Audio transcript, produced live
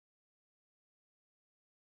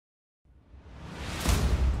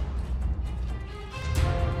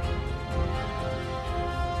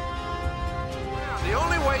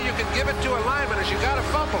give it to a lineman as you got to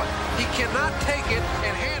fumble it. He cannot take it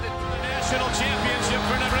and hand it. The national championship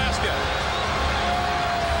for Nebraska.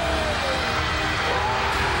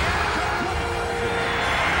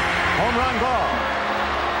 Home run ball.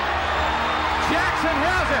 Jackson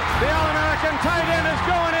has it. The All-American tight end is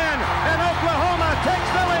going in, and Oklahoma takes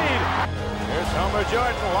the lead. Here's Homer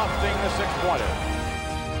Jordan lofting the 6-pointer.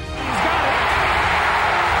 He's got it.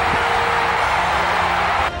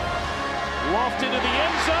 Lofted into the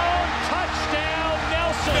end zone. Touchdown,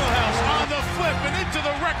 Nelson. Millhouse on the flip and into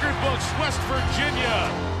the record books, West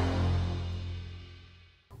Virginia.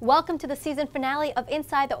 Welcome to the season finale of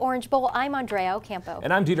Inside the Orange Bowl. I'm Andrea Ocampo.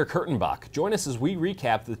 And I'm Dieter Kurtenbach. Join us as we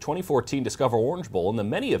recap the 2014 Discover Orange Bowl and the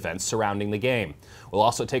many events surrounding the game. We'll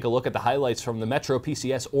also take a look at the highlights from the Metro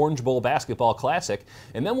PCS Orange Bowl Basketball Classic,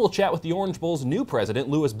 and then we'll chat with the Orange Bowl's new president,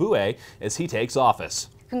 Bowe, as he takes office.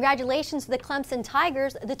 Congratulations to the Clemson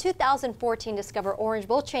Tigers, the 2014 Discover Orange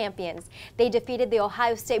Bowl champions. They defeated the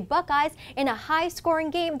Ohio State Buckeyes in a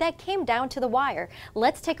high-scoring game that came down to the wire.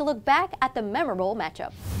 Let's take a look back at the memorable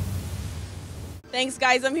matchup. Thanks,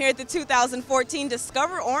 guys. I'm here at the 2014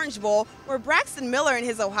 Discover Orange Bowl, where Braxton Miller and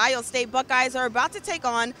his Ohio State Buckeyes are about to take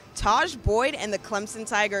on Tajh Boyd and the Clemson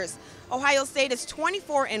Tigers. Ohio State is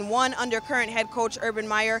 24-1 under current head coach Urban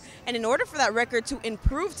Meyer, and in order for that record to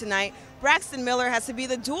improve tonight, Braxton Miller has to be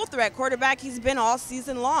the dual-threat quarterback he's been all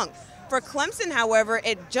season long. For Clemson, however,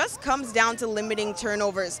 it just comes down to limiting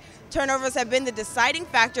turnovers. Turnovers have been the deciding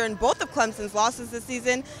factor in both of Clemson's losses this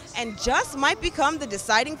season and just might become the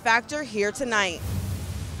deciding factor here tonight.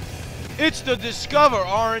 It's the Discover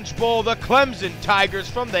Orange Bowl. The Clemson Tigers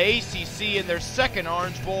from the ACC in their second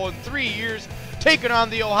Orange Bowl in 3 years, taking on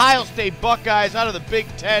the Ohio State Buckeyes out of the Big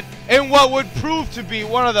Ten in what would prove to be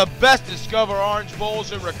one of the best Discover Orange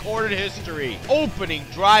Bowls in recorded history. Opening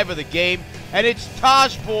drive of the game, and it's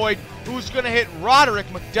Tajh Boyd who's going to hit Roderick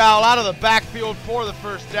McDowell out of the backfield for the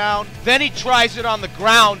first down. Then he tries it on the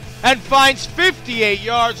ground and finds 58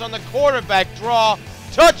 yards on the quarterback draw.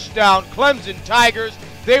 Touchdown, Clemson Tigers.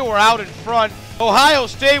 They were out in front. Ohio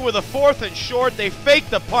State with a 4th and short. They fake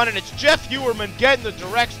the punt, and it's Jeff Hewerman getting the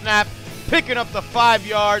direct snap, picking up the 5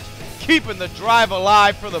 yards, keeping the drive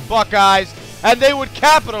alive for the Buckeyes. And they would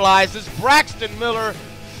capitalize as Braxton Miller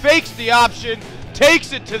fakes the option,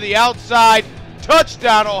 takes it to the outside.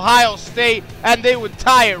 Touchdown Ohio State, and they would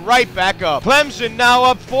tie it right back up. Clemson now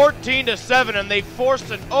up 14-7, and they forced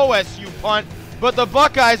an OSU punt, but the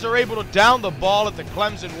Buckeyes are able to down the ball at the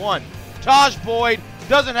Clemson 1. Tajh Boyd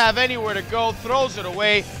doesn't have anywhere to go, throws it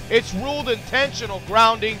away. It's ruled intentional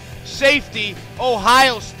grounding. Safety,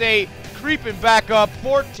 Ohio State creeping back up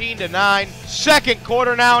 14-9. Second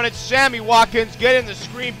quarter now, and it's Sammy Watkins getting the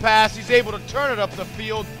screen pass. He's able to turn it up the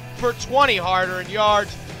field for 20 hard-earned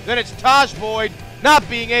yards. Then it's Tajh Boyd not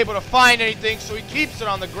being able to find anything, so he keeps it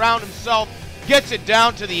on the ground himself, gets it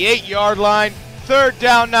down to the 8-yard line. Third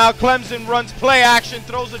down now, Clemson runs play action,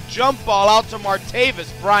 throws a jump ball out to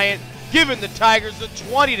Martavis Bryant, giving the Tigers a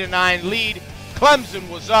 20-9 lead. Clemson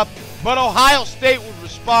was up, but Ohio State would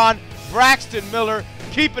respond. Braxton Miller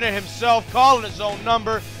keeping it himself, calling his own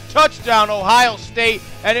number. Touchdown Ohio State,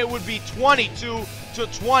 and it would be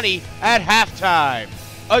 22-20 at halftime.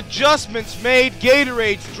 Adjustments made,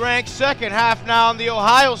 Gatorade's drank. Second half now, and the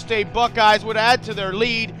Ohio State Buckeyes would add to their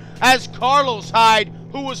lead as Carlos Hyde,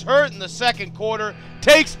 who was hurt in the second quarter,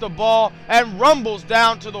 takes the ball and rumbles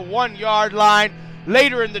down to the 1-yard line.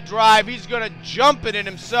 Later in the drive, he's going to jump it in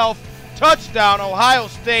himself. Touchdown Ohio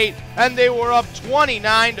State, and they were up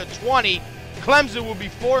 29-20. Clemson will be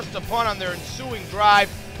forced to punt on their ensuing drive,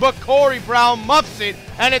 but Corey Brown muffs it,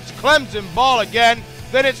 and it's Clemson ball again.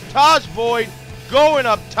 Then it's Tajh Boyd going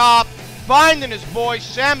up top, finding his boy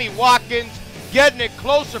Sammy Watkins, getting it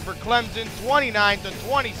closer for Clemson,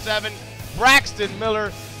 29-27. Braxton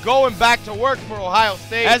Miller going back to work for Ohio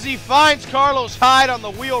State as he finds Carlos Hyde on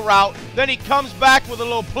the wheel route. Then he comes back with a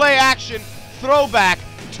little play action throwback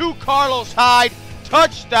to Carlos Hyde.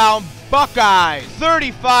 Touchdown Buckeyes,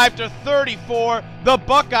 35-34. The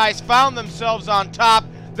Buckeyes found themselves on top.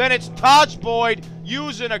 Then it's Tajh Boyd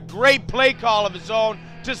using a great play call of his own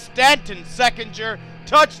to Stanton Seconder.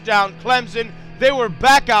 Touchdown Clemson. They were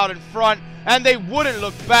back out in front, and they wouldn't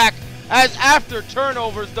look back as after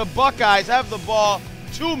turnovers, the Buckeyes have the ball,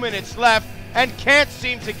 2 minutes left, and can't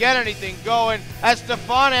seem to get anything going as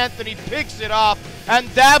Stephon Anthony picks it off, and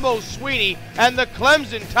Dabo Sweeney and the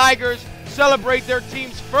Clemson Tigers celebrate their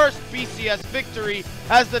team's first BCS victory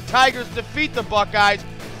as the Tigers defeat the Buckeyes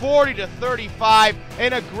 40-35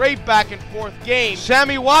 in a great back-and-forth game.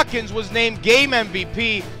 Sammy Watkins was named game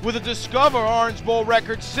MVP with a Discover Orange Bowl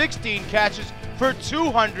record 16 catches, for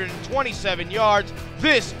 227 yards.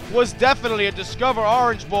 This was definitely a Discover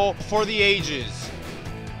Orange Bowl for the ages.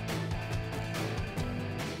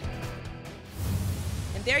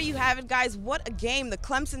 And there you have it, guys. What a game. The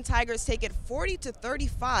Clemson Tigers take it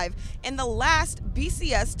 40-35 in the last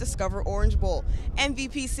BCS Discover Orange Bowl.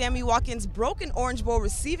 MVP Sammy Watkins broke an Orange Bowl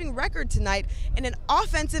receiving record tonight in an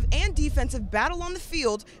offensive and defensive battle on the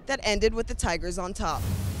field that ended with the Tigers on top.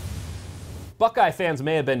 Buckeye fans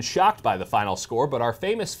may have been shocked by the final score, but our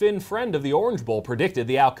famous Finn friend of the Orange Bowl predicted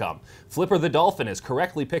the outcome. Flipper the Dolphin has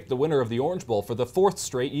correctly picked the winner of the Orange Bowl for the 4th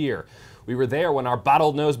straight year. We were there when our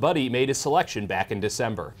bottlenose buddy made his selection back in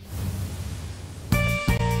December.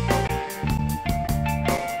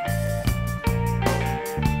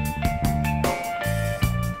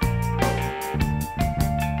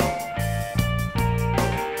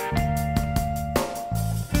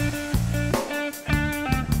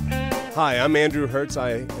 Hi, I'm Andrew Hertz.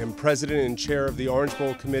 I am president and chair of the Orange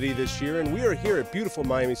Bowl Committee this year, and we are here at beautiful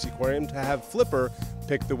Miami Seaquarium to have Flipper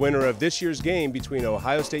pick the winner of this year's game between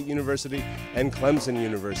Ohio State University and Clemson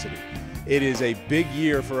University. It is a big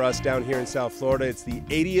year for us down here in South Florida. It's the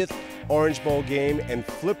 80th Orange Bowl game, and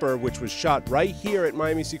Flipper, which was shot right here at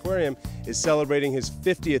Miami Seaquarium, is celebrating his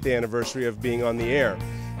 50th anniversary of being on the air.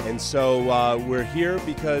 And so we're here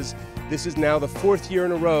because this is now the 4th year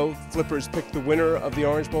in a row Flipper's picked the winner of the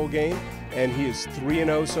Orange Bowl game, and he is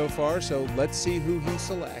 3-0 so far, so let's see who he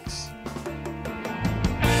selects.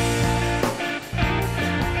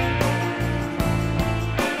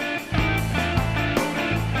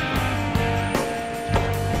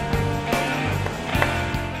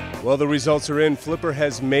 Well, the results are in. Flipper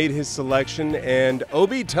has made his selection, and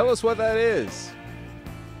Obi, tell us what that is.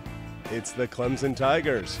 It's the Clemson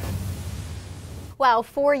Tigers. Wow,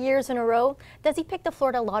 4 years in a row. Does he pick the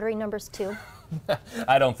Florida lottery numbers too?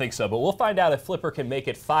 I don't think so, but we'll find out if Flipper can make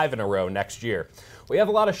it 5 in a row next year. We have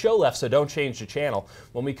a lot of show left, so don't change the channel.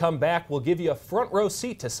 When we come back, we'll give you a front row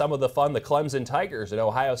seat to some of the fun the Clemson Tigers and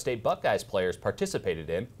Ohio State Buckeyes players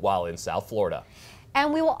participated in while in South Florida.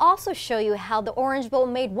 And we will also show you how the Orange Bowl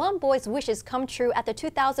made one boy's wishes come true at the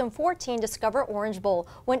 2014 Discover Orange Bowl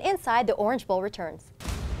when Inside the Orange Bowl returns.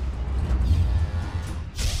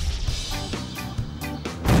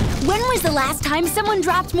 When was the last time someone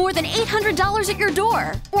dropped more than $800 at your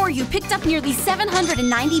door? Or you picked up nearly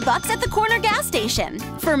 $790 at the corner gas station?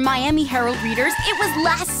 For Miami Herald readers, it was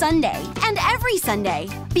last Sunday and every Sunday.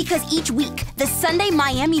 Because each week, the Sunday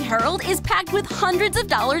Miami Herald is packed with hundreds of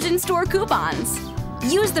dollars in store coupons.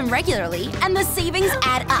 Use them regularly and the savings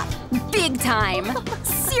add up. Big time.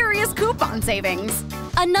 Serious coupon savings.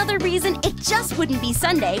 Another reason it just wouldn't be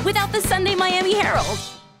Sunday without the Sunday Miami Herald.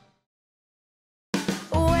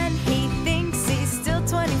 When he thinks he's still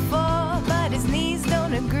 24, but his knees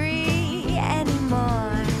don't agree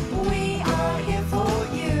anymore. We are here for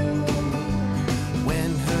you.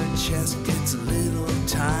 When her chest gets a little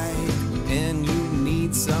tight and you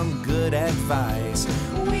need some good advice.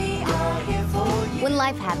 We are here for you. When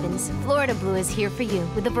life happens, Florida Blue is here for you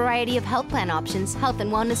with a variety of health plan options, health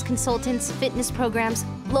and wellness consultants, fitness programs,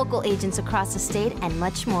 local agents across the state, and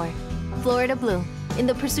much more. Florida Blue, in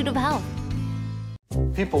the pursuit of health.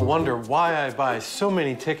 People wonder why I buy so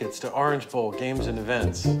many tickets to Orange Bowl games and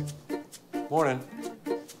events. Morning.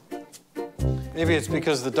 Maybe it's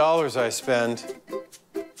because the dollars I spend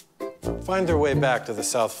find their way back to the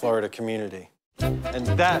South Florida community. And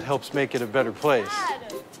that helps make it a better place.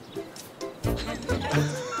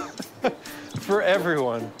 For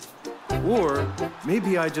everyone. Or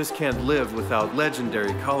maybe I just can't live without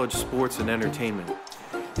legendary college sports and entertainment.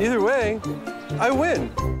 Either way, I win.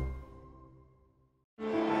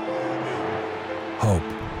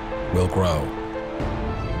 Hope will grow.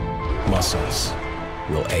 Muscles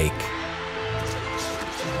will ache.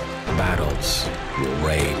 Battles will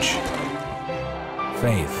rage.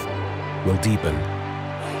 Faith will deepen.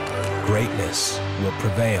 Greatness will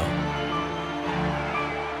prevail.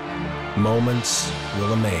 Moments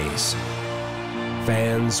will amaze.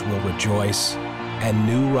 Fans will rejoice, and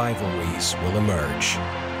new rivalries will emerge.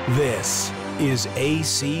 This is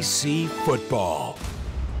ACC football.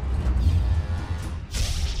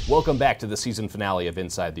 Welcome back to the season finale of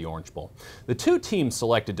Inside the Orange Bowl. The two teams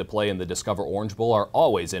selected to play in the Discover Orange Bowl are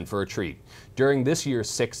always in for a treat. During this year's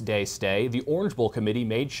 6-day stay, the Orange Bowl Committee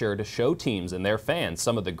made sure to show teams and their fans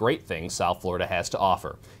some of the great things South Florida has to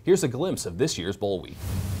offer. Here's a glimpse of this year's Bowl Week.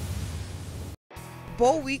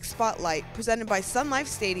 Bowl Week Spotlight, presented by Sun Life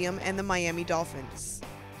Stadium and the Miami Dolphins.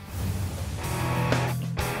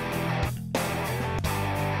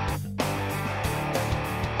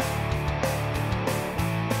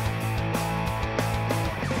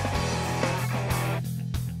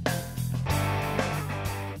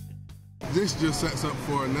 this just sets up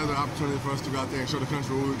for another opportunity for us to go out there and show the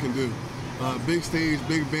country what we can do. Big stage,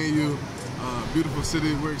 big venue, beautiful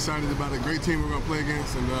city. We're excited about a great team we're going to play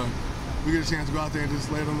against, and we get a chance to go out there and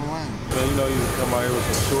just lay it on the line. Man, you know, you come out here with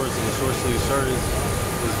some shorts and a short sleeve shirt is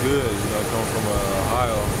good. You know, coming from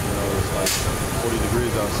Ohio, you know, it's like 40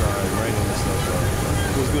 degrees outside, raining and stuff, so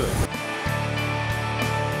it was good.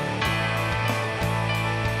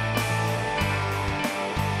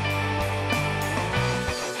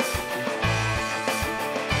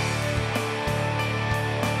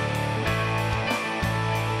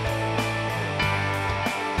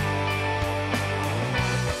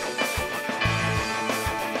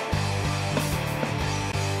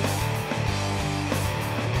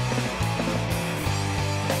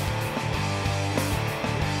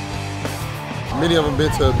 Many of them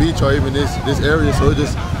been to a beach or even this area, so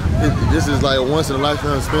this is like a once in a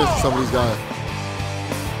lifetime experience for some of these guys.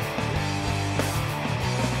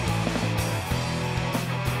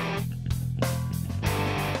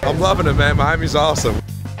 I'm loving it, man. Miami's awesome.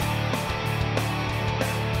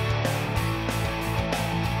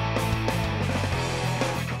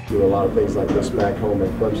 Do a lot of things like this back home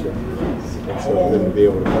in Clemson, and so for them to be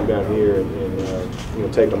able to come down here and you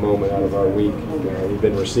know, take a moment out of our week. We've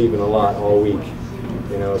been receiving a lot all week.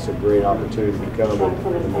 You know, it's a great opportunity to come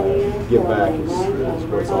and give back is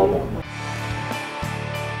what it's all about.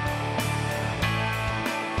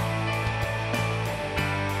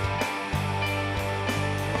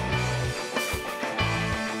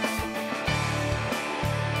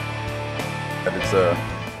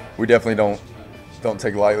 We definitely don't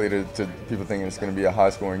take lightly to people thinking it's going to be a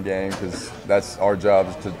high-scoring game, because that's our job,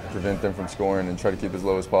 is to prevent them from scoring and try to keep it as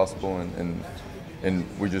low as possible. And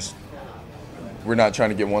we're not trying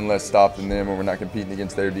to get one less stop than them, and we're not competing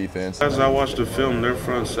against their defense. As I watched the film, their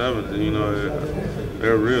front seven, you know,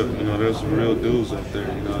 they're real. You know, there's some real dudes up there.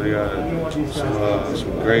 You know, they got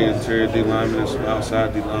some great interior D linemen and some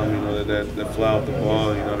outside D linemen. You know, that fly out the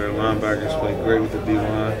ball. You know, their linebackers play great with the D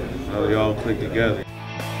line. You know, they all click together.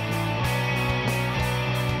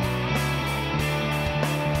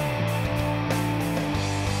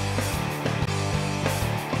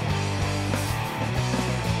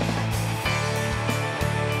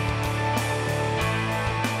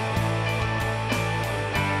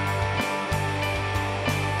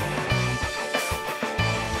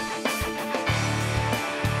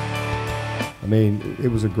 I mean, it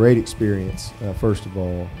was a great experience, first of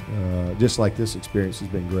all. Just like this experience has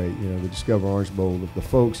been great. You know, the Discover Orange Bowl, the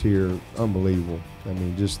folks here, unbelievable. I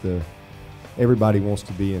mean, everybody wants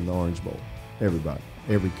to be in the Orange Bowl. Everybody.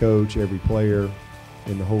 Every coach, every player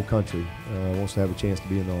in the whole country wants to have a chance to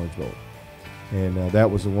be in the Orange Bowl. And that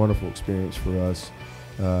was a wonderful experience for us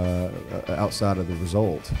outside of the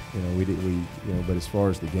result. You know, but as far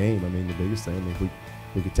as the game, I mean, the biggest thing, if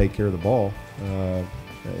we could take care of the ball,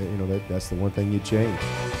 you know, that's the one thing you'd change.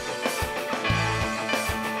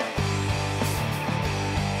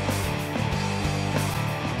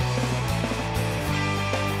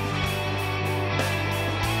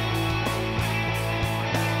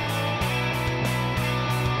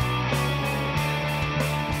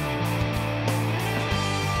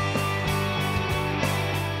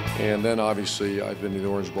 And then obviously I've been to the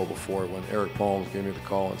Orange Bowl before when Eric Palms gave me the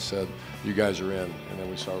call and said, you guys are in, and then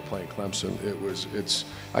we started playing Clemson.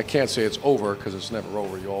 I can't say it's over, because it's never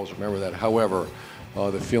over, you always remember that. However,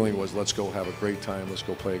 the feeling was, let's go have a great time, let's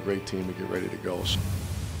go play a great team and get ready to go.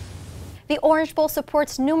 The Orange Bowl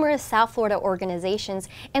supports numerous South Florida organizations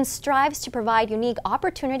and strives to provide unique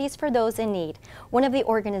opportunities for those in need. One of the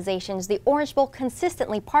organizations the Orange Bowl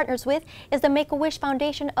consistently partners with is the Make-A-Wish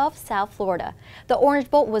Foundation of South Florida. The Orange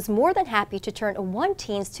Bowl was more than happy to turn one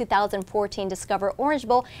teen's 2014 Discover Orange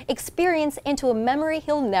Bowl experience into a memory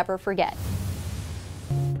he'll never forget.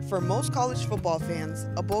 For most college football fans,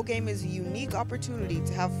 a bowl game is a unique opportunity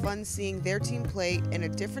to have fun seeing their team play in a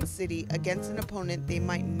different city against an opponent they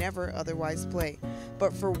might never otherwise play.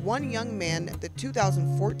 But for one young man, the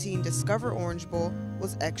 2014 Discover Orange Bowl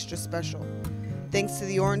was extra special. Thanks to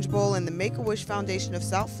the Orange Bowl and the Make-A-Wish Foundation of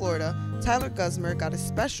South Florida, Tyler Gusmer got a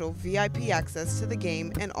special VIP access to the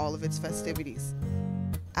game and all of its festivities.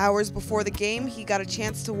 Hours before the game, he got a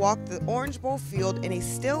chance to walk the Orange Bowl field in a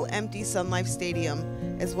still empty Sun Life Stadium,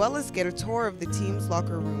 as well as get a tour of the team's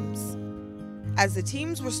locker rooms. As the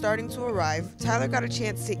teams were starting to arrive, Tyler got a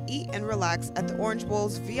chance to eat and relax at the Orange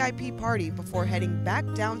Bowl's VIP party before heading back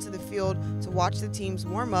down to the field to watch the teams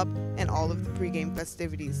warm up and all of the pregame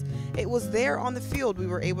festivities. It was there on the field we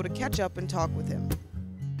were able to catch up and talk with him.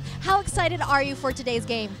 How excited are you for today's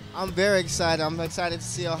game? I'm very excited. I'm excited to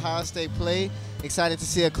see Ohio State play, excited to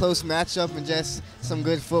see a close matchup and just some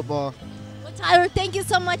good football. Well, Tyler, thank you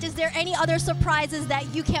so much. Is there any other surprises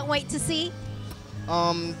that you can't wait to see?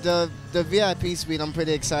 The VIP suite, I'm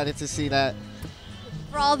pretty excited to see that.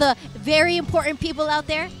 For all the very important people out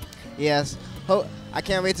there? Yes. I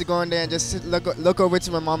can't wait to go in there and just look over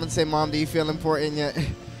to my mom and say, Mom, do you feel important yet?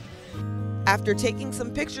 After taking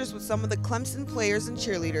some pictures with some of the Clemson players and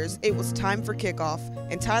cheerleaders, it was time for kickoff,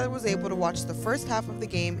 and Tyler was able to watch the first half of the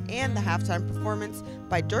game and the halftime performance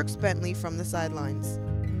by Dierks Bentley from the sidelines.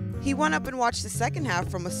 He went up and watched the second half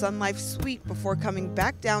from a Sun Life suite before coming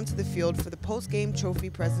back down to the field for the post-game trophy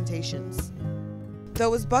presentations.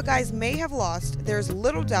 Though his Buckeyes may have lost, there is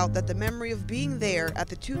little doubt that the memory of being there at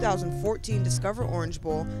the 2014 Discover Orange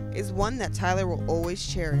Bowl is one that Tyler will always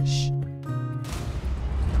cherish.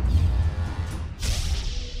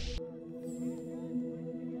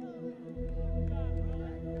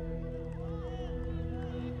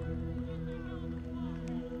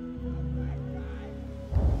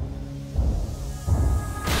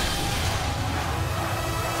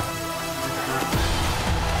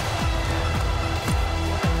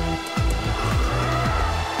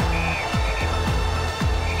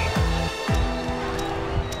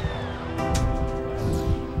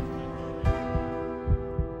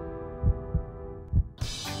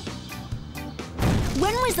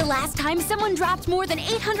 When was the last time someone dropped more than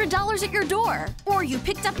 $800 at your door? Or you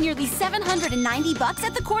picked up nearly $790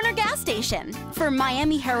 at the corner gas station? For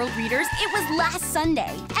Miami Herald readers, it was last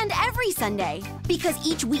Sunday, and every Sunday. Because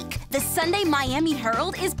each week, the Sunday Miami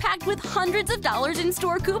Herald is packed with hundreds of dollars in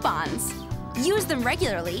store coupons. Use them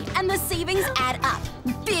regularly, and the savings add up.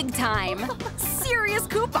 Big time. Serious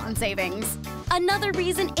coupon savings. Another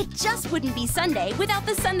reason it just wouldn't be Sunday without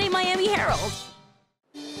the Sunday Miami Herald.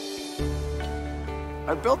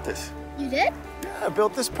 I built this. You did? Yeah, I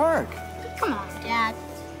built this park. Come on, Dad.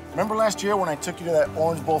 Remember last year when I took you to that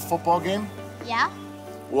Orange Bowl football game? Yeah?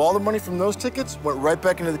 Well, all the money from those tickets went right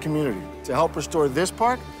back into the community to help restore this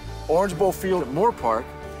park, Orange Bowl Field at Moore Park,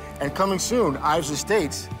 and coming soon, Ives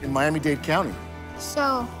Estates in Miami-Dade County.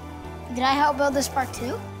 So, did I help build this park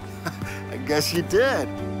too? I guess you did.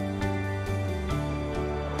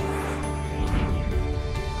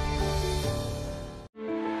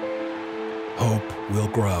 Hope will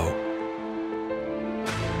grow.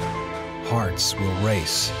 Hearts will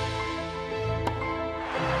race.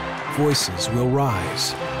 Voices will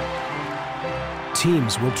rise.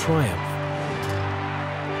 Teams will triumph.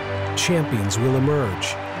 Champions will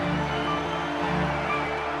emerge.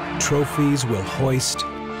 Trophies will hoist.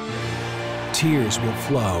 Tears will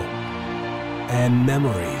flow. And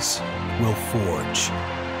memories will forge.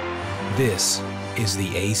 This is the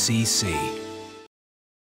ACC.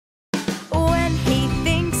 When he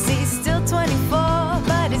thinks he's still 24,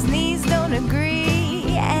 but his knees don't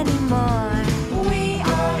agree anymore. We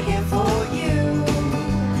are here for you.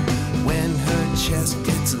 When her chest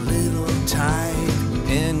gets a little tight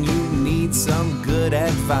and you need some good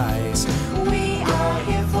advice. We are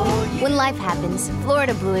here for you. When life happens,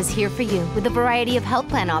 Florida Blue is here for you with a variety of health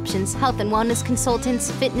plan options, health and wellness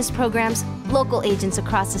consultants, fitness programs, local agents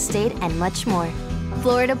across the state, and much more.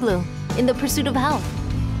 Florida Blue, in the pursuit of health.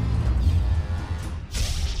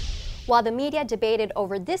 While the media debated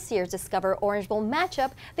over this year's Discover Orange Bowl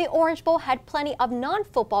matchup, the Orange Bowl had plenty of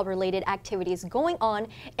non-football related activities going on,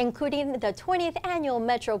 including the 20th annual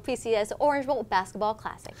Metro PCS Orange Bowl Basketball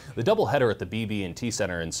Classic. The doubleheader at the BB&T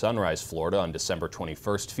Center in Sunrise, Florida on December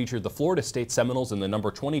 21st featured the Florida State Seminoles and the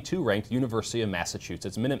number 22 ranked University of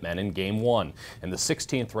Massachusetts Minutemen in Game 1, and the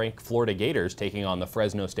 16th ranked Florida Gators taking on the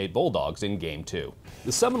Fresno State Bulldogs in Game 2.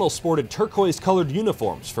 The Seminoles sported turquoise-colored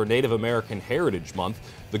uniforms for Native American Heritage Month.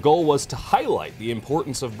 The goal was to highlight the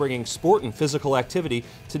importance of bringing sport and physical activity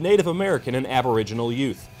to Native American and Aboriginal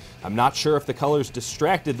youth. I'm not sure if the colors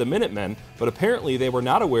distracted the Minutemen, but apparently they were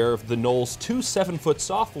not aware of the Noles' two 7-foot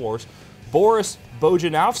sophomores, Boris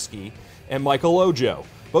Bojanowski and Michael Ojo.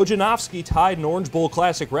 Bojanowski tied an Orange Bowl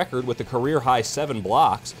Classic record with a career-high 7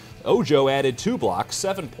 blocks. Ojo added 2 blocks,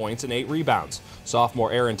 7 points, and 8 rebounds.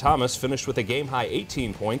 Sophomore Aaron Thomas finished with a game-high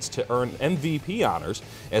 18 points to earn MVP honors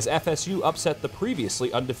as FSU upset the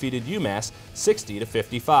previously undefeated UMass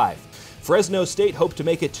 60-55. Fresno State hoped to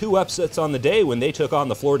make it 2 upsets on the day when they took on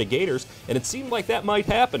the Florida Gators, and it seemed like that might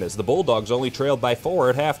happen as the Bulldogs only trailed by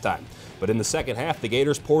 4 at halftime. But in the second half, the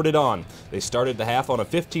Gators poured it on. They started the half on a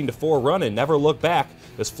 15-4 run and never looked back,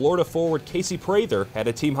 as Florida forward Casey Prather had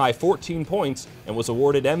a team-high 14 points and was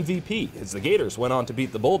awarded MVP as the Gators went on to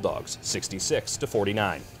beat the Bulldogs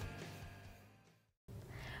 66-49.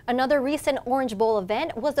 Another recent Orange Bowl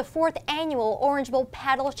event was the 4th annual Orange Bowl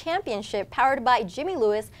Paddle Championship powered by Jimmy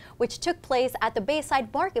Lewis, which took place at the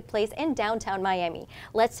Bayside Marketplace in downtown Miami.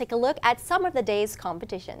 Let's take a look at some of the day's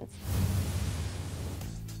competitions.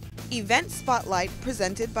 Event Spotlight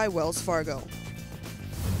presented by Wells Fargo.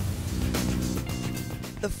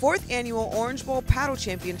 The 4th annual Orange Bowl Paddle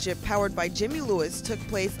Championship powered by Jimmy Lewis took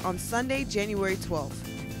place on Sunday, January 12th.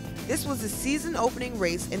 This was the season opening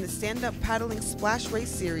race in the stand-up paddling splash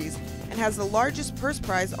race series and has the largest purse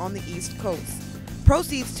prize on the East Coast.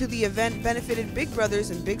 Proceeds to the event benefited Big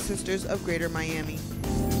Brothers and Big Sisters of Greater Miami.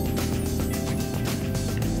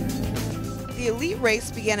 The elite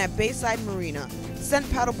race began at Bayside Marina, sent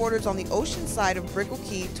paddleboarders on the ocean side of Brickell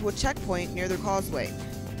Key to a checkpoint near the causeway,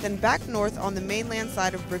 then back north on the mainland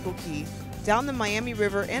side of Brickell Key, down the Miami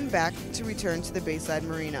River and back to return to the Bayside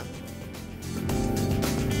Marina.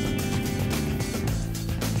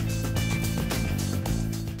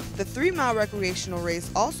 The 3-mile recreational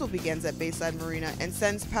race also begins at Bayside Marina and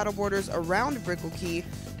sends paddleboarders around Brickell Key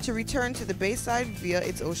to return to the Bayside via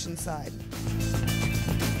its ocean side.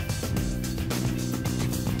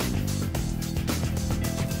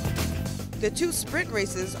 The 2 sprint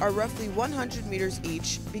races are roughly 100 meters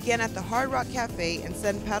each, begin at the Hard Rock Cafe and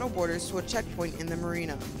send paddleboarders to a checkpoint in the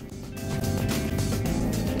marina.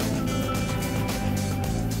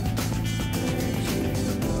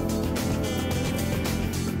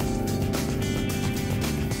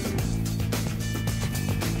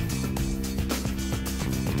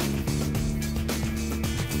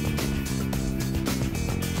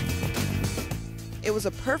 It was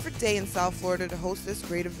a perfect day in South Florida to host this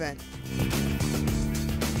great event.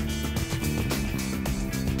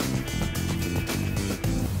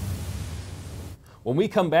 When we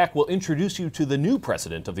come back, we'll introduce you to the new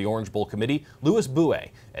president of the Orange Bowl Committee, Louis Bowe,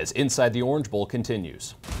 as Inside the Orange Bowl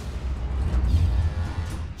continues.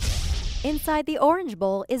 Inside the Orange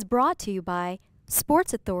Bowl is brought to you by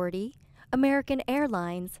Sports Authority, American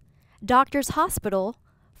Airlines, Doctors Hospital,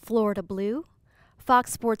 Florida Blue,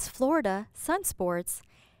 Fox Sports Florida, Sun Sports,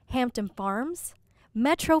 Hampton Farms,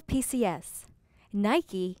 Metro PCS,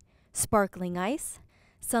 Nike, Sparkling Ice,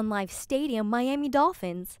 Sun Life Stadium, Miami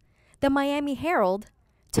Dolphins, the Miami Herald,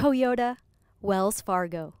 Toyota, Wells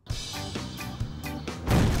Fargo.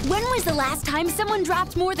 When was the last time someone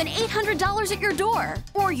dropped more than $800 at your door?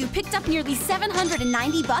 Or you picked up nearly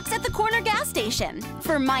 $790 at the corner gas station?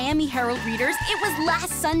 For Miami Herald readers, it was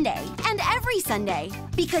last Sunday and every Sunday.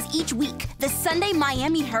 Because each week, the Sunday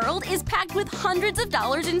Miami Herald is packed with hundreds of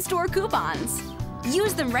dollars in store coupons.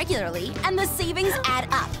 Use them regularly and the savings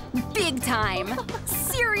add up. Big time.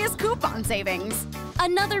 Serious coupon savings.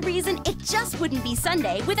 Another reason it just wouldn't be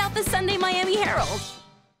Sunday without the Sunday Miami Herald.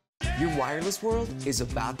 Your wireless world is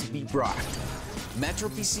about to be rocked. Metro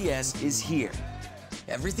PCS is here.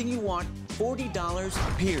 Everything you want,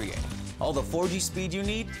 $40 period. All the 4G speed you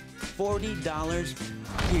need, $40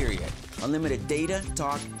 period. Unlimited data,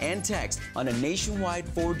 talk, and text on a nationwide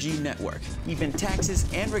 4G network. Even taxes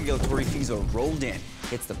and regulatory fees are rolled in.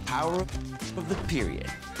 It's the power of the period.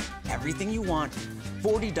 Everything you want,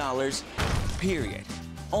 $40 period.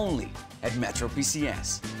 Only at Metro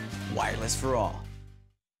PCS. Wireless for all.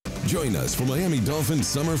 Join us for Miami Dolphins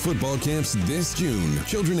summer football camps this June.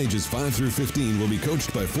 Children ages 5 through 15 will be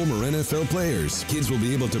coached by former NFL players. Kids will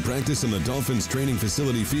be able to practice on the Dolphins training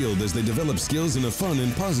facility field as they develop skills in a fun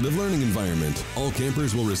and positive learning environment. All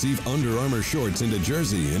campers will receive Under Armour shorts and a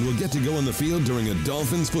jersey and will get to go on the field during a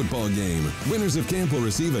Dolphins football game. Winners of camp will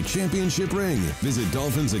receive a championship ring. Visit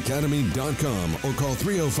dolphinsacademy.com or call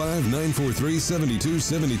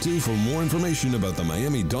 305-943-7272 for more information about the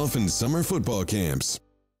Miami Dolphins summer football camps.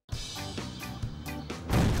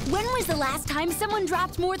 When was the last time someone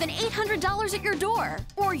dropped more than $800 at your door?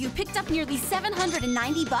 Or you picked up nearly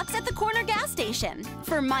 $790 at the corner gas station?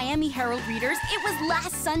 For Miami Herald readers, it was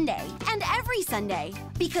last Sunday and every Sunday.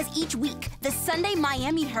 Because each week, the Sunday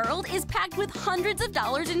Miami Herald is packed with hundreds of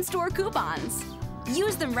dollars in store coupons.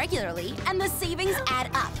 Use them regularly and the savings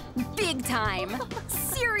add up. Big time.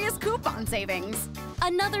 Serious coupon savings.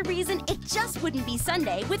 Another reason it just wouldn't be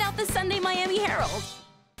Sunday without the Sunday Miami Herald.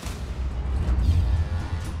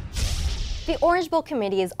 The Orange Bowl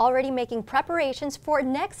Committee is already making preparations for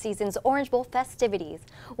next season's Orange Bowl festivities.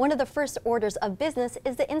 One of the first orders of business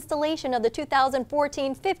is the installation of the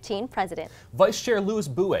 2014-15 president. Vice Chair Louis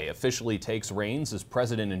Bowe officially takes reins as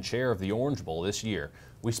president and chair of the Orange Bowl this year.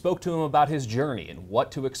 We spoke to him about his journey and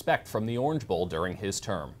what to expect from the Orange Bowl during his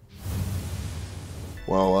term.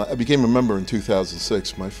 Well, I became a member in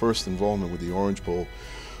 2006. My first involvement with the Orange Bowl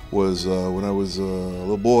was when I was a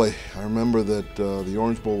little boy. I remember that the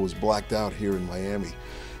Orange Bowl was blacked out here in Miami.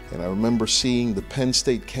 And I remember seeing the Penn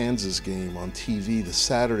State-Kansas game on TV the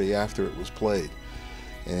Saturday after it was played.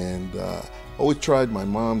 And always tried my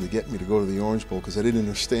mom to get me to go to the Orange Bowl because I didn't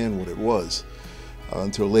understand what it was.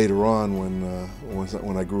 until later on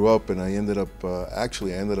when I grew up, and I ended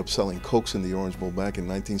up selling Cokes in the Orange Bowl back in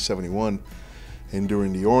 1971. And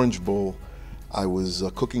during the Orange Bowl, I was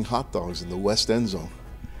cooking hot dogs in the West End Zone.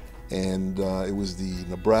 And it was the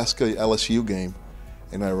Nebraska-LSU game.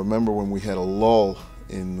 And I remember when we had a lull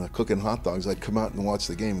in cooking hot dogs, I'd come out and watch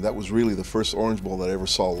the game. That was really the first Orange Bowl that I ever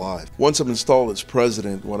saw live. Once I'm installed as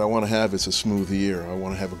president, what I want to have is a smooth year. I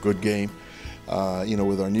want to have a good game. You know,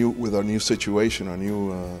 with our new situation,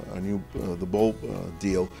 the bowl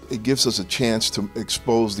deal, it gives us a chance to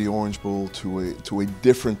expose the Orange Bowl to a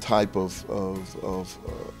different type of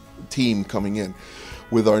team coming in.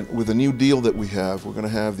 With the new deal that we have, we're going to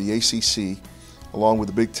have the ACC, along with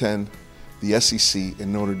the Big Ten, the SEC,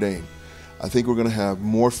 and Notre Dame. I think we're going to have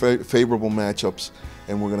more favorable matchups,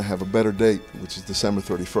 and we're going to have a better date, which is December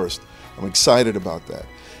 31st. I'm excited about that.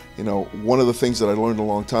 You know, one of the things that I learned a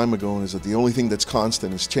long time ago is that the only thing that's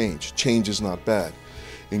constant is change. Change is not bad.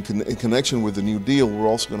 In connection with the new deal, we're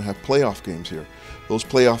also going to have playoff games here. Those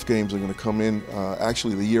playoff games are going to come in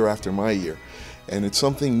actually the year after my year. And it's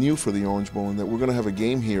something new for the Orange Bowl in that we're going to have a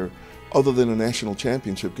game here other than a national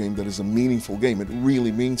championship game that is a meaningful game. It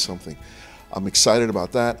really means something. I'm excited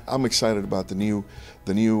about that. I'm excited about the new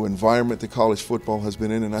environment that college football has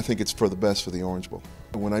been in, and I think it's for the best for the Orange Bowl.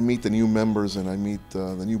 When I meet the new members and I meet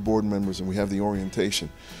the new board members and we have the orientation,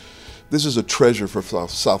 this is a treasure for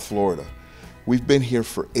South Florida. We've been here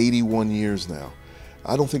for 81 years now.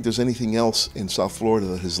 I don't think there's anything else in South Florida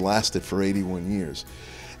that has lasted for 81 years.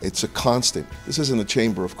 It's a constant. This isn't a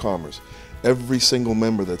chamber of commerce. Every single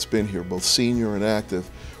member that's been here, both senior and active,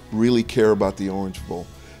 really care about the Orange Bowl.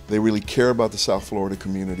 They really care about the South Florida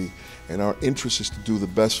community, and our interest is to do the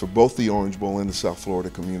best for both the Orange Bowl and the South Florida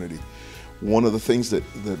community. One of the things that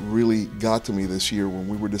really got to me this year when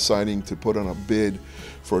we were deciding to put on a bid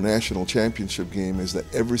for a national championship game is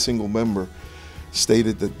that every single member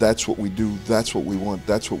stated that that's what we do, that's what we want,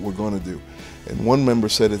 that's what we're going to do. And one member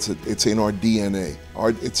said it's in our DNA.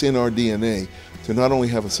 It's in our DNA to not only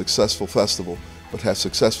have a successful festival, but have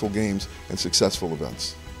successful games and successful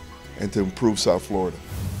events, and to improve South Florida.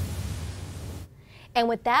 And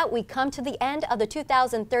with that, we come to the end of the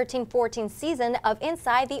 2013-14 season of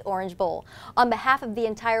Inside the Orange Bowl. On behalf of the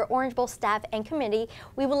entire Orange Bowl staff and committee,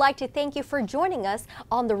 we would like to thank you for joining us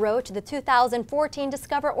on the road to the 2014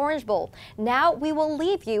 Discover Orange Bowl. Now we will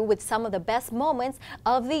leave you with some of the best moments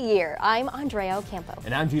of the year. I'm Andrea Ocampo.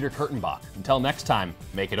 And I'm Jeter Kurtenbach. Until next time,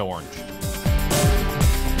 make it orange.